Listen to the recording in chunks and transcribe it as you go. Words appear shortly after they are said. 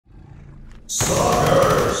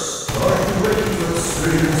Stalkers, are you ready to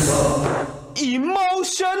experience some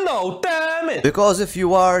emotional damage? Because if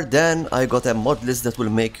you are, then I got a mod list that will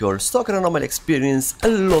make your Stalker Anomaly experience a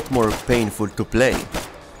lot more painful to play.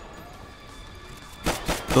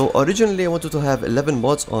 So originally I wanted to have 11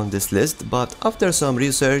 mods on this list, but after some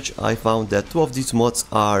research I found that 2 of these mods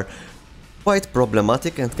are quite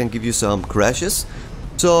problematic and can give you some crashes.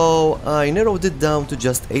 So I narrowed it down to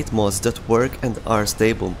just 8 mods that work and are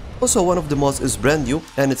stable. Also, one of the mods is brand new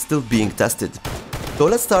and it's still being tested. So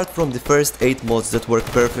let's start from the first 8 mods that work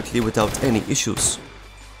perfectly without any issues.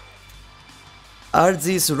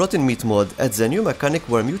 Ardzy's Rotten Meat mod adds a new mechanic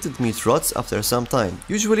where mutant meat rots after some time.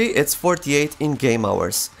 Usually it's 48 in-game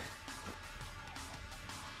hours.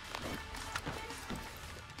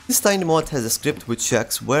 This tiny mod has a script which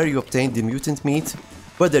checks where you obtained the mutant meat,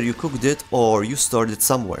 whether you cooked it or you stored it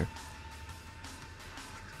somewhere.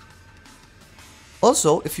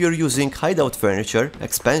 Also, if you're using hideout furniture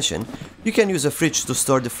expansion, you can use a fridge to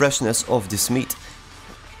store the freshness of this meat.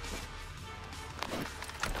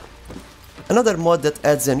 Another mod that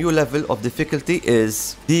adds a new level of difficulty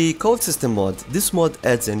is the cold system mod. This mod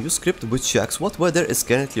adds a new script which checks what weather is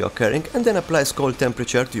currently occurring and then applies cold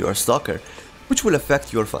temperature to your stalker, which will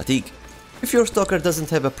affect your fatigue. If your stalker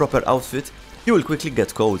doesn't have a proper outfit, you will quickly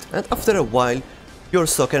get cold, and after a while, your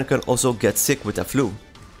stalker can also get sick with a flu.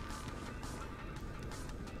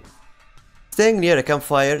 Staying near a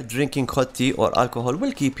campfire, drinking hot tea or alcohol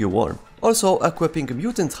will keep you warm. Also, equipping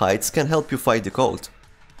mutant hides can help you fight the cold.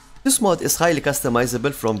 This mod is highly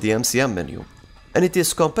customizable from the MCM menu, and it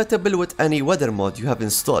is compatible with any weather mod you have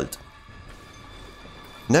installed.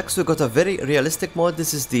 Next we got a very realistic mod.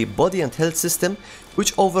 This is the body and health system,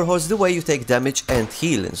 which overhauls the way you take damage and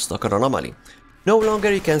heal in Stalker Anomaly. No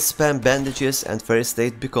longer you can spam bandages and first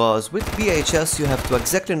aid, because with VHS you have to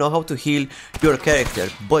exactly know how to heal your character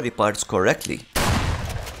body parts correctly.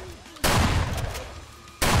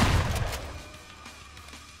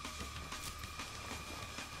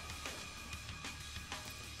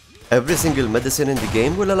 Every single medicine in the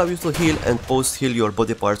game will allow you to heal and post-heal your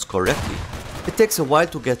body parts correctly. It takes a while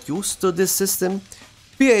to get used to this system.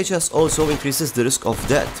 VHS also increases the risk of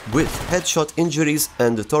death with headshot injuries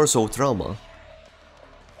and torso trauma.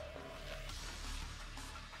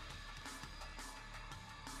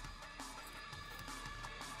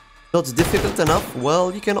 Not difficult enough?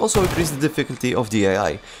 Well, you can also increase the difficulty of the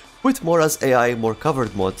AI. With Mora's AI More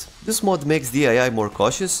Covered mod, this mod makes the AI more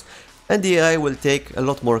cautious, and the AI will take a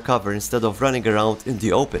lot more cover instead of running around in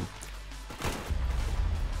the open.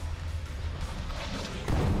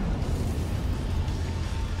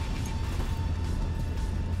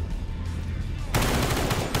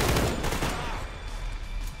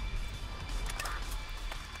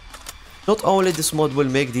 Not only this mod will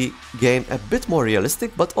make the game a bit more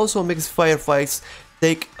realistic, but also makes firefights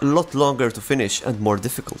take a lot longer to finish and more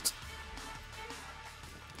difficult.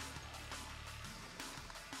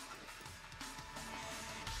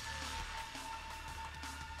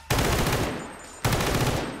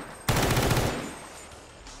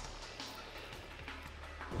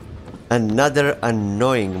 Another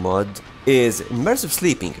annoying mod is immersive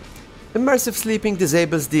sleeping. Immersive sleeping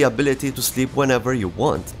disables the ability to sleep whenever you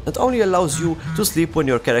want, and only allows you to sleep when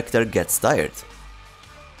your character gets tired.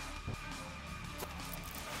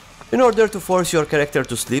 In order to force your character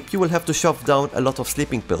to sleep, you will have to shove down a lot of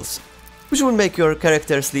sleeping pills, which will make your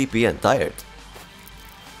character sleepy and tired.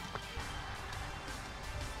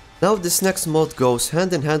 Now this next mod goes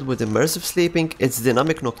hand in hand with immersive sleeping. It's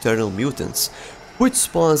Dynamic Nocturnal Mutants, which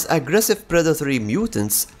spawns aggressive predatory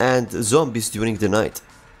mutants and zombies during the night.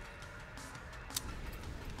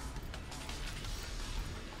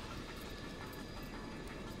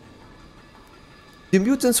 The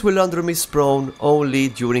mutants will randomly spawn only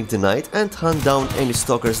during the night and hunt down any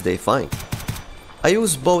stalkers they find. I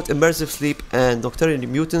use both immersive sleep and nocturnal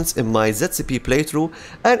mutants in my ZCP playthrough,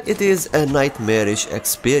 and it is a nightmarish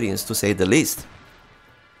experience to say the least.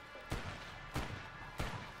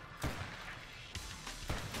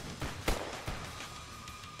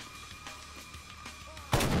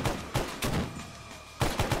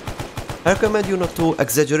 I recommend you not to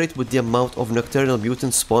exaggerate with the amount of nocturnal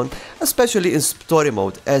mutants spawn, especially in story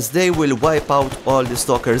mode, as they will wipe out all the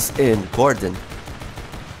stalkers in Cordon.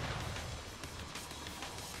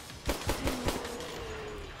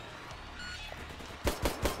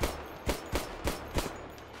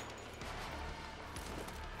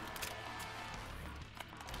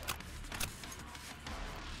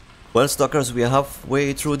 Well, Stalkers, we are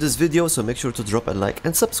halfway through this video, so make sure to drop a like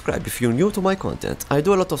and subscribe if you're new to my content. I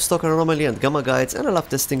do a lot of Stalker Anomaly and Gamma guides, and I love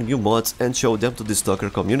testing new mods and show them to the Stalker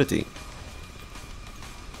community.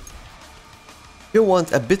 If you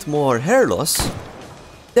want a bit more hair loss,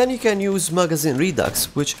 then you can use Magazine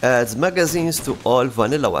Redux, which adds magazines to all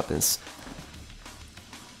vanilla weapons.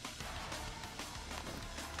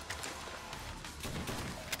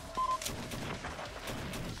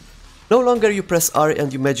 No longer you press R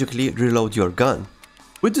and you magically reload your gun.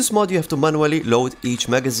 With this mod you have to manually load each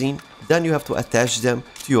magazine, then you have to attach them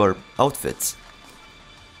to your outfits.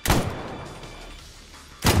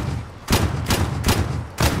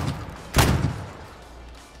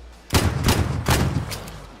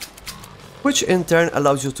 Which in turn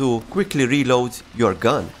allows you to quickly reload your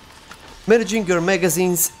gun. Managing your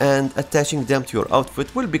magazines and attaching them to your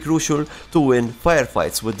outfit will be crucial to win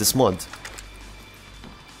firefights with this mod.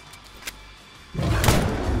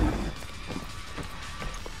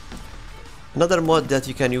 Another mod that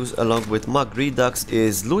you can use along with Mag Redux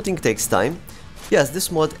is Looting Takes Time. Yes,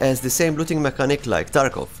 this mod has the same looting mechanic like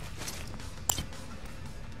Tarkov.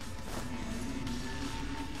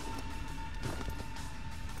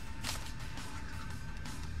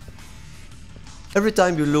 Every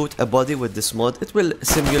time you loot a body with this mod, it will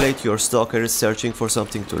simulate your stalkers searching for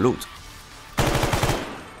something to loot.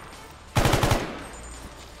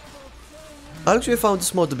 I actually found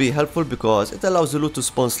this mod to be helpful because it allows the loot to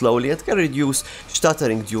spawn slowly and can reduce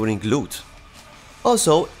stuttering during loot.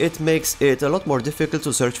 Also, it makes it a lot more difficult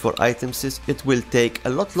to search for items since it will take a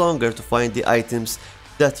lot longer to find the items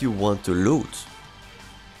that you want to loot.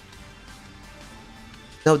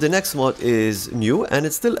 Now the next mod is new and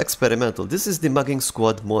it's still experimental. This is the Mugging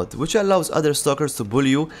Squad mod, which allows other stalkers to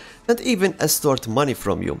bully you and even extort money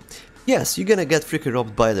from you. Yes, you're gonna get freaking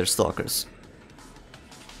robbed by their stalkers.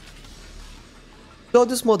 So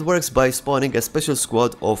this mod works by spawning a special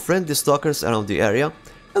squad of friendly stalkers around the area,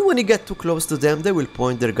 and when you get too close to them they will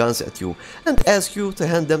point their guns at you and ask you to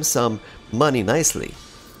hand them some money nicely.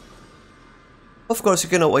 Of course you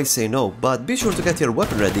can always say no, but be sure to get your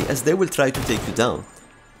weapon ready as they will try to take you down.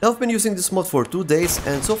 Now I've been using this mod for 2 days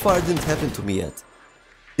and so far it didn't happen to me yet.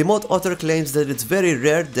 The mod author claims that it's very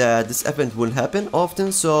rare that this event will happen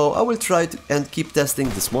often, so I will try and keep testing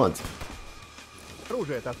this mod.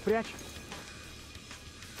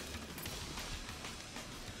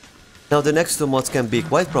 Now the next two mods can be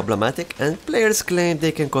quite problematic and players claim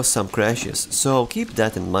they can cause some crashes, so keep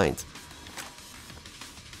that in mind.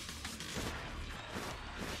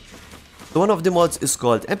 So one of the mods is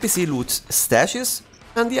called NPC Loot Stashes,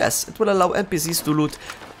 and yes, it will allow NPCs to loot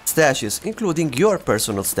stashes, including your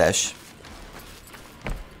personal stash.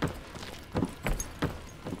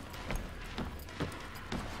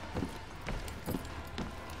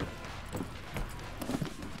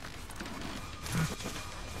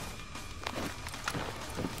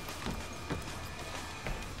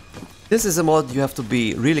 This is a mod you have to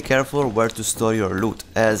be really careful where to store your loot,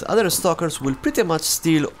 as other stalkers will pretty much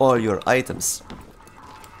steal all your items.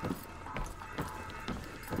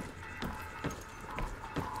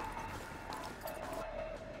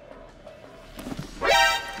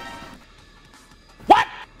 What?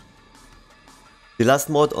 The last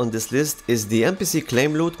mod on this list is the NPC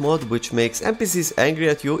Claim Loot mod, which makes NPCs angry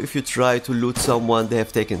at you if you try to loot someone they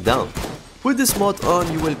have taken down. With this mod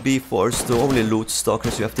on, you will be forced to only loot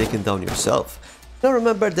stalkers you have taken down yourself. Now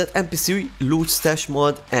remember that NPC Loot Stash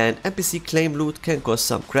mod and NPC Claim Loot can cause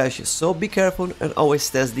some crashes, so be careful and always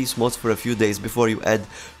test these mods for a few days before you add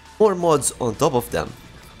more mods on top of them.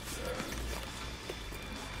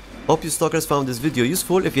 Hope you stalkers found this video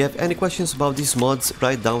useful. If you have any questions about these mods,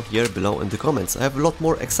 write down here below in the comments. I have a lot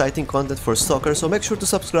more exciting content for stalkers, so make sure to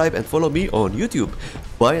subscribe and follow me on YouTube.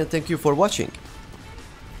 Bye and thank you for watching.